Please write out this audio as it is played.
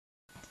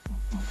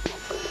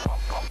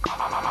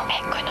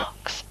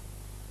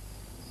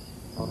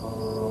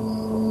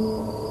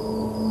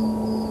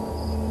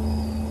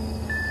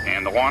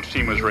launch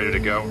team was ready to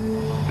go.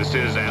 This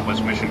is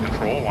Atlas Mission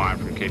Control, live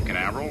from Cape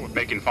Canaveral,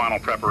 making final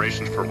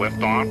preparations for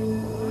liftoff.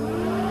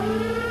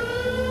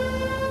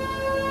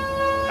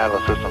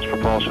 Atlas Systems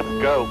propulsion,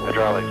 go.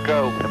 Hydraulics,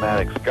 go.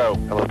 Pneumatics, go.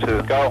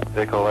 LO2, go.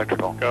 Vehicle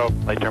electrical, go.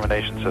 Light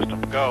termination system,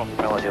 go.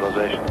 Melon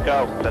utilization,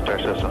 go. Centaur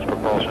Systems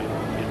propulsion.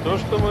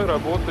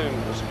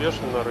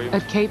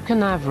 At Cape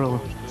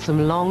Canaveral,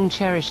 some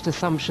long-cherished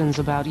assumptions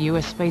about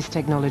U.S. space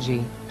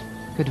technology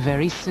could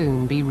very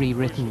soon be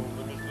rewritten.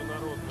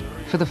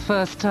 For the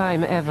first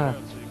time ever,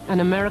 an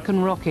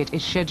American rocket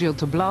is scheduled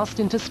to blast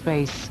into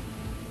space,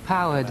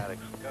 powered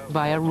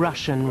by a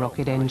Russian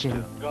rocket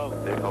engine. Go.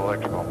 Vehicle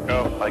electrical,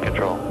 go. Light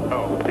control,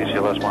 go.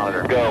 PCLS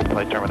monitor, go.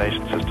 Light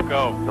termination system,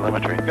 go.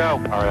 Telemetry, go.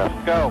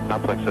 RF, go.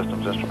 Complex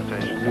systems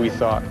instrumentation. We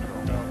thought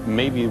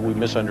maybe we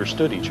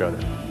misunderstood each other.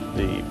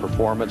 The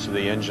performance of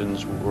the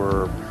engines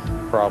were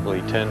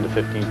probably 10 to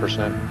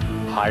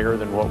 15% higher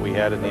than what we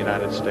had in the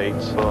United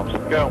States. Booms,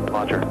 go.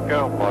 Launcher,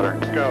 go. Water,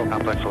 go.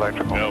 Complex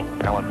electrical, go.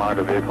 Allen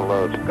monitor vehicle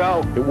loads,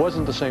 go. It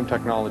wasn't the same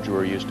technology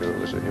we're used to.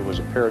 It was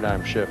a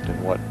paradigm shift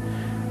in what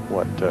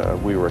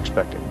we were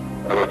expecting.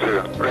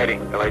 LO2, ready.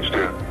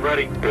 LH2,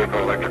 ready. Vehicle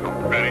electrical,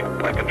 ready.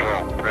 Light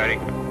control, ready.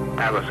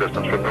 Atlas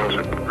Systems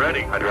propulsion,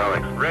 ready.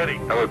 Hydraulics, ready.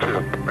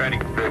 LO2, ready.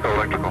 Vehicle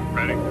electrical,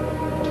 ready.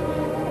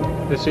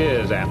 This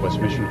is Atlas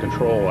Mission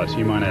Control at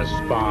T-minus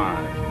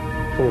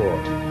 5,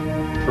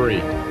 4, 3,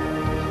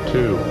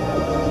 2.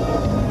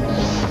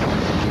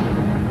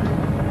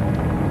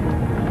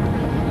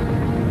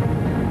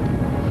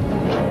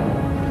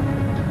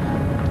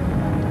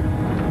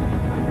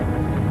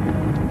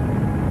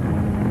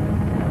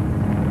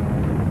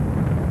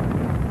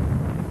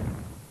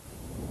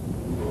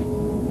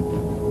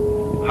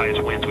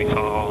 Highest winds we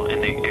saw in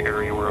the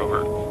area were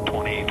over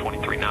 20,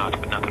 23 knots,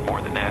 but nothing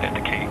more than that at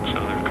the Cape. So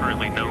there are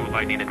currently no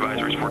lightning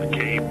advisories for the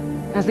Cape.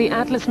 As the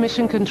Atlas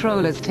mission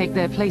controllers take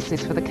their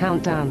places for the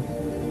countdown,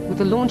 with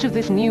the launch of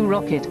this new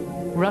rocket,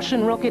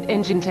 Russian rocket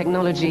engine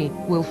technology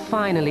will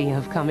finally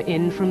have come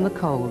in from the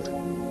cold.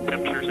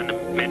 Temperatures in the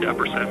mid to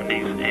upper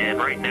 70s, and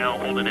right now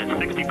holding at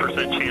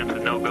 60% chance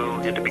of no-go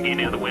at the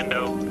beginning of the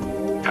window.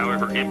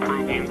 However,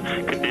 improving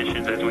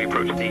conditions as we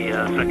approach the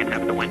second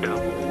half of the window.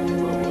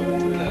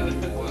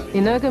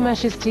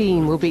 Energomesh's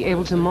team will be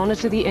able to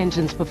monitor the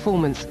engine's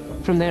performance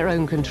from their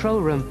own control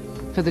room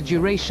for the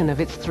duration of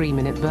its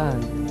 3-minute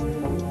burn.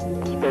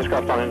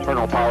 Spacecraft on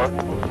internal power.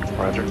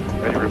 Roger.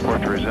 Ready to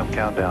report to resume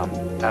countdown.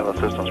 Atlas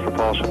Systems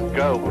propulsion,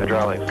 go.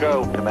 Hydraulics,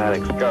 go.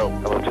 Pneumatics, go.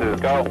 LO2,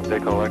 go.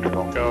 Vehicle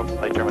electrical, go.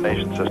 Light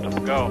termination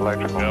system, go.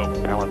 Electrical,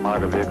 go. Allen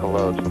monitor vehicle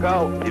loads,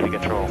 go. EV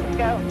control,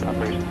 go.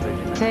 Operation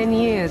safety. 10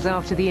 years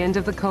after the end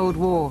of the Cold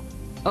War,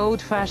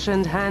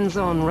 old-fashioned,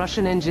 hands-on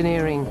Russian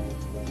engineering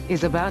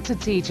is about to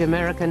teach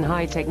American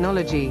high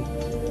technology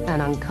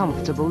an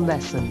uncomfortable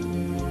lesson.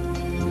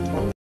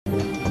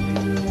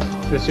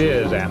 This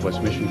is Atlas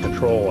Mission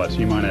Control at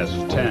T-minus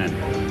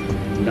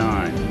 10,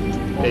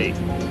 9, 8,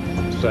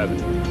 7,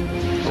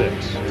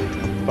 6,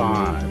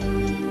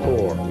 5,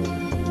 4,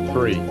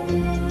 3,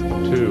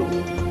 2,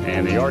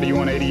 and the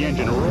RD-180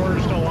 engine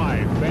roars to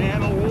life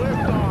and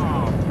liftoff.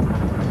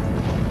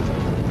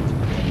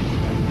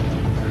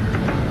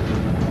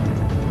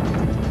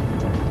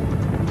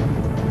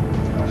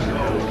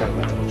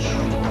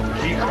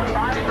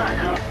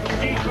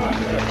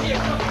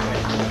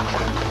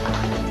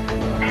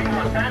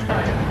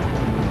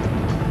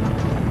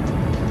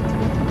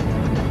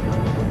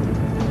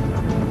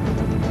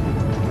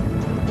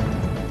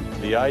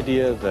 The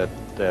idea that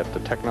the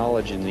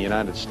technology in the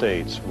United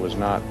States was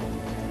not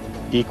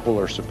equal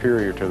or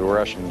superior to the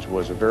Russians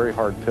was a very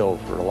hard pill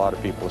for a lot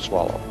of people to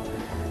swallow.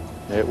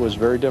 It was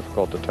very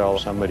difficult to tell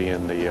somebody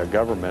in the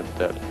government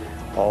that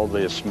all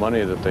this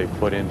money that they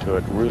put into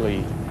it,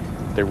 really,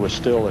 there was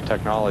still a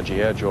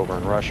technology edge over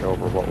in Russia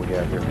over what we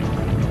had here.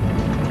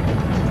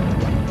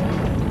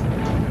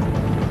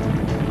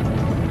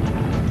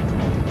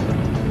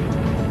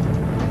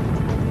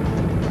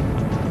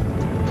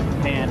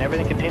 And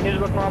everything continues to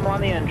look normal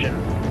on the engine.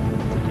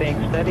 Staying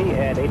steady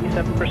at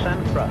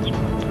 87% thrust.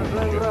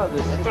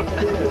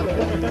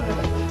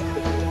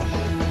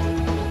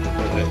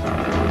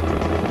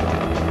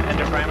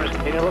 Engine parameters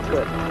continue to look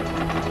good.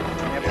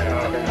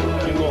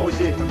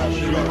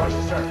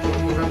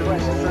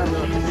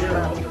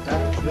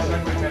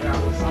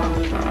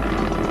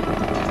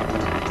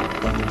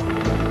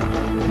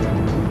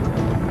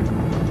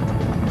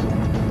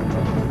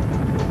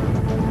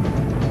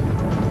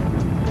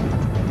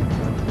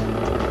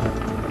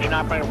 Engine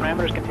operating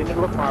parameters continue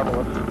to look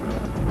marvelous.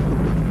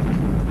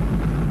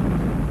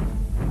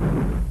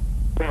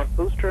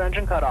 Booster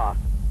engine cutoff.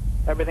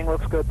 Everything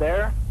looks good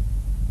there.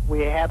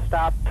 We have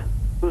stopped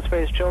boost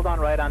phase chill down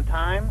right on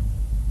time.